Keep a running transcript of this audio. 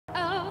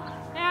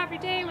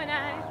every day when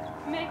I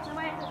make my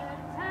way to the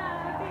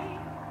happy.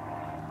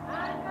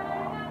 I'm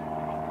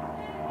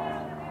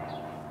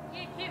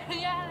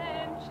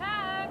yelling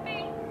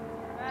happy.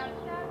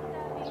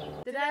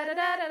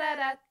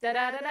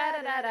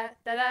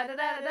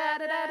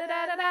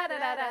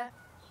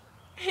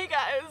 Hey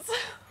guys!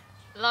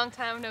 Long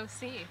time no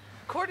see.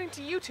 According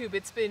to YouTube,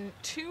 it's been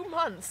 2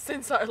 months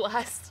since our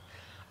last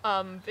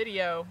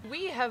video.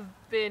 We have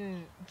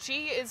been,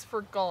 G is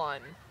for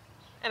gone,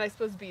 and I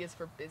suppose B is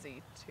for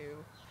busy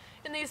too.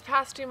 In these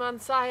past 2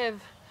 months, I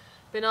have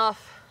been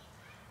off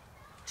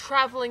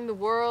traveling the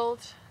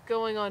world,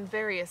 going on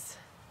various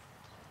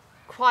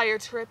choir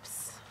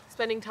trips,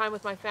 spending time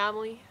with my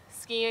family,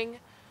 skiing,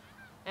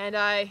 and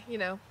I,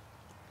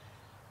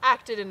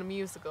 acted in a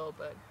musical,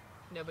 but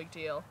no big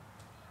deal.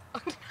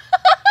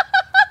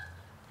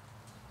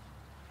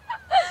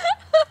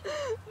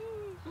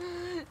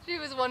 She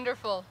was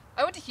wonderful.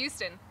 I went to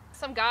Houston.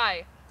 Some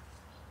guy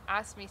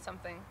asked me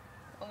something.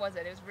 What was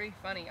it? It was really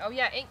funny. Oh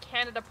yeah, ain't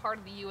Canada part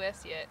of the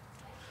US yet?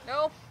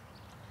 No.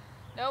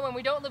 No, and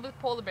we don't live with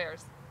polar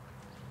bears.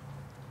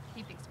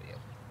 He thinks we do.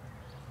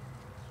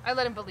 I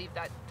let him believe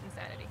that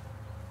insanity.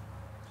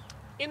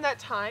 In that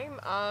time,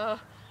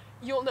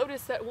 you'll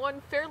notice that one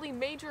fairly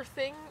major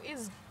thing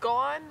is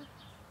gone,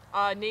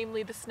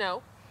 namely the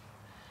snow.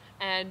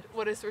 And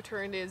what has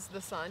returned is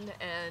the sun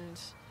and,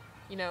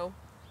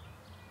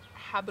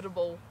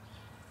 habitable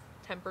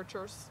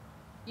temperatures.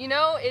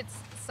 It's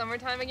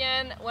summertime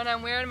again when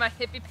I'm wearing my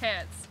hippie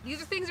pants.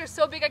 These things are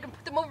so big I can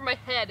put them over my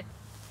head.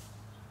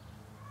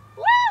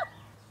 Woo!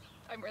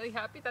 I'm really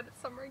happy that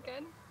it's summer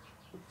again.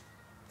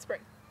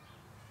 Spring.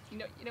 You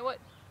know what?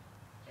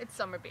 It's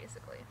summer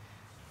basically.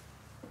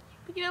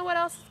 But you know what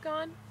else is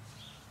gone?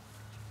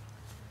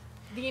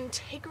 The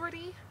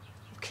integrity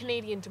of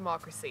Canadian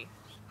democracy.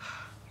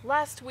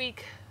 Last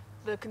week,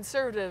 the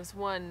Conservatives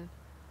won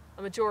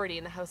a majority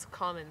in the House of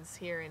Commons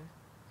here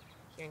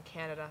in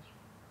Canada.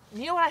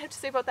 You know what I have to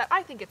say about that?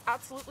 I think it's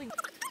absolutely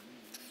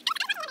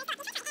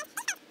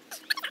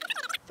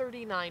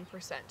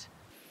 39%.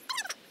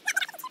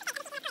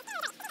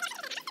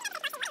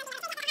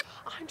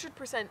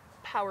 100%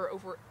 power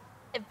over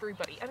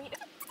everybody. I mean,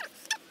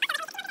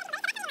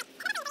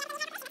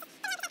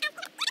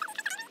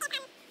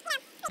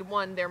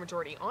 won their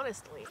majority,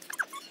 honestly.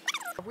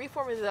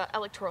 Reforming the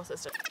electoral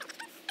system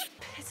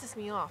pisses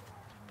me off.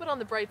 But on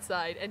the bright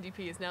side,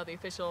 NDP is now the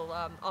official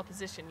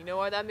opposition. You know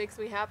why that makes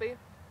me happy?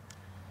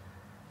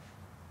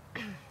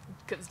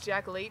 Because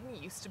Jack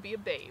Layton used to be a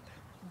babe.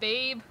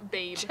 Babe.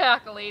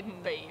 Jack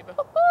Layton. Babe.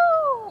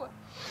 Woo-hoo!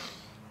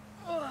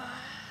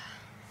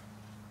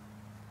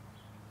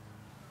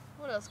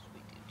 What else could we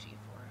do G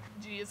for?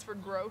 G is for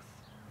growth.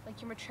 Like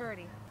your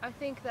maturity. I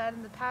think that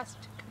in the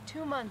past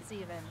 2 months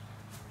even,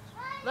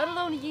 let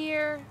alone a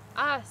year,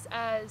 us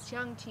as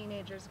young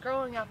teenagers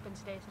growing up in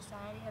today's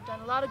society have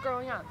done a lot of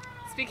growing up.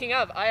 Speaking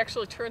of, I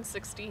actually turned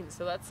 16,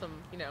 so that's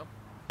some,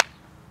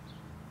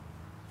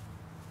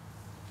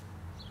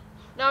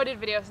 No, I did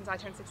video since I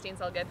turned 16,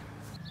 so all good.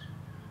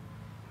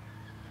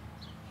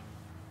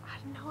 I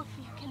don't know if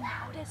you can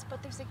notice,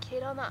 but there's a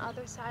kid on the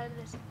other side of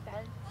this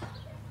fence.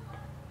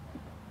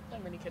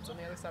 Not many kids on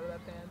the other side of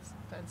that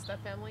fence. That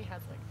family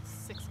has like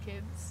 6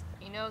 kids.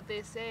 You know what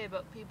they say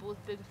about people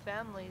with big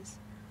families?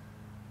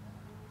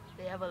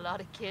 They have a lot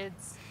of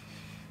kids.